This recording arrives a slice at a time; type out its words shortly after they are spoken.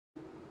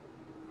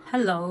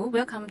Hello,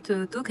 welcome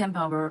to Docan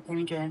Power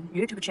Engine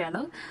YouTube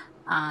channel.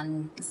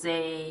 And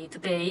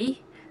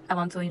today I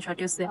want to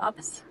introduce the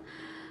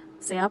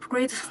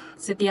upgrade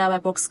the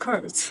DIY box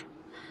cards.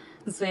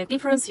 The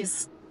difference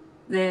is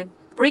the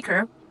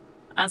breaker,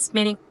 as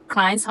many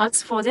clients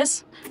ask for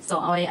this, so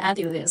I add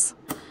you this.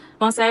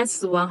 One side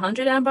is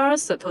 100 amp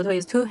hours, the total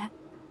is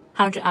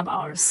 200 amp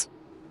hours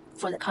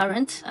for the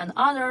current, and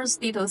others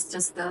details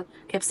just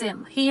keep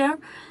same here.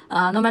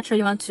 No matter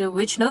you want to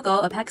which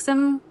logo,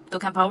 Apexium,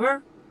 Docan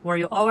Power, or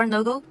your our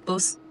logo,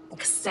 both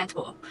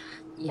acceptable.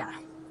 Yeah.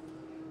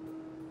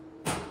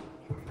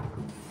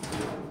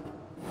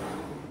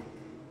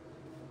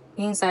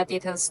 Inside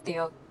details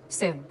still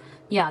same.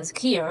 Yes,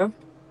 here,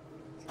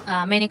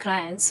 many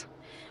clients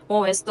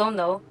always don't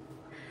know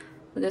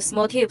the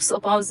small tips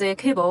about the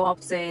cable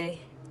of the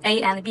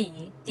A and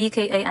B,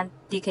 DKA and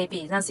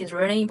DKB. That is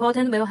really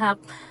important. We'll have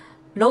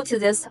noted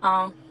this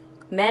on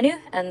menu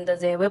and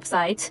the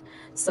website,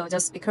 so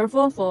just be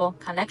careful for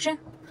connection.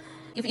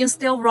 If you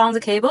still run the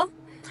cable,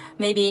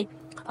 maybe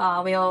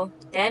will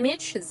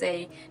damage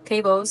the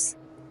cables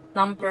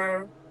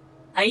number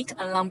 8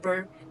 and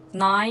number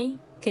 9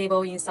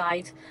 cable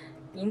inside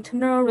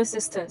internal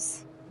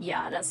resistance.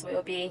 Yeah, that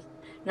will be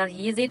not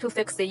easy to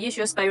fix the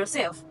issues by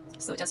yourself.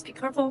 So just be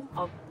careful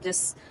of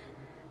this.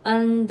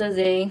 And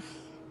the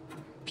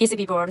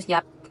PCB board,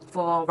 yeah,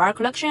 for wire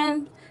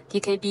collection,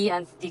 DKB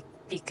and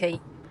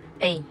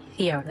DKA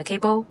here, the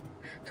cable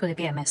to the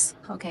BMS.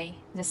 Okay,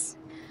 this.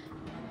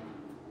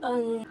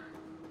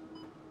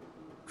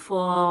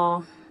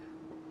 For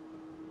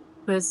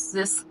with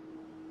this,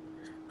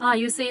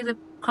 you see the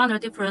color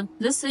different.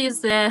 This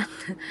is the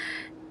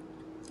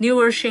new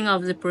version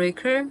of the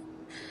breaker.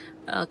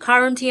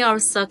 Currently our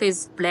stock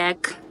is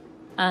black,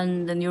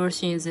 and the new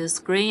version is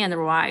green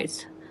and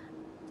white.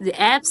 The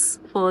amps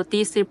for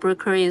DC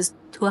breaker is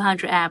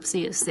 200 amps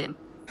is same.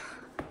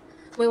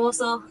 We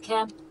also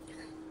kept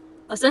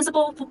a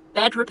sensible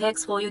battery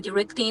packs for you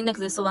directly like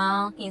this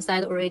one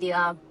inside already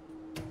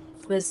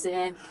with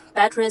the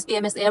batteries,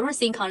 BMS,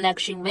 everything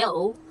connection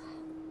well.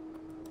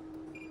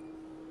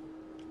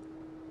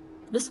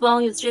 This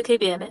one is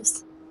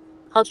GK-BMS.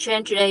 How to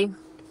change a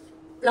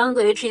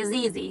language is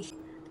easy.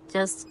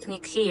 Just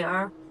click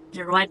here,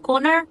 the right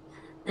corner,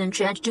 and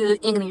change to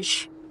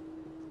English.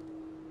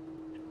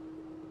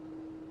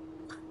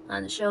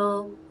 And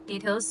show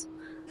details.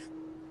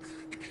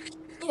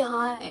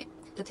 Yeah,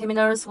 the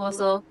terminals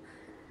also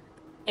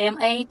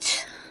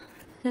M8.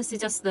 This is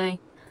just the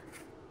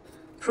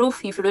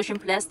proof insulation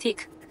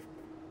plastic.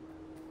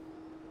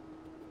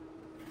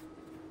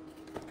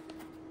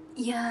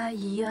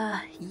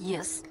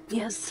 Yes.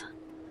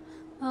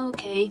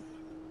 Okay.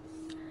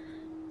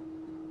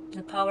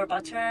 The power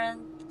button,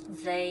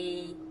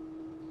 the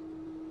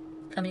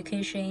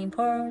communication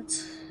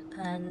port,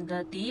 and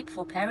the deep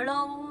for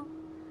parallel.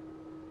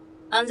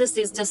 And this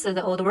is just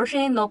the old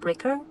version, no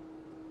breaker.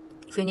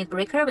 If you need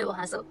breaker, we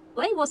also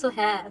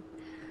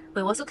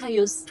can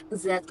use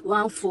that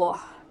one for,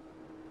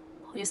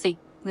 you see,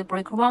 the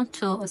breaker one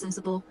to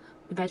accessible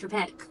the battery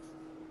pack.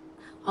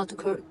 How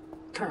to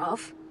turn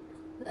off.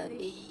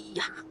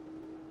 Yeah.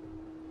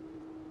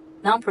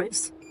 Now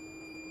press.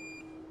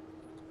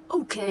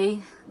 Okay,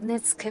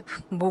 let's keep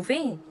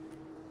moving.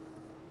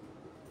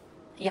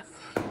 Yeah.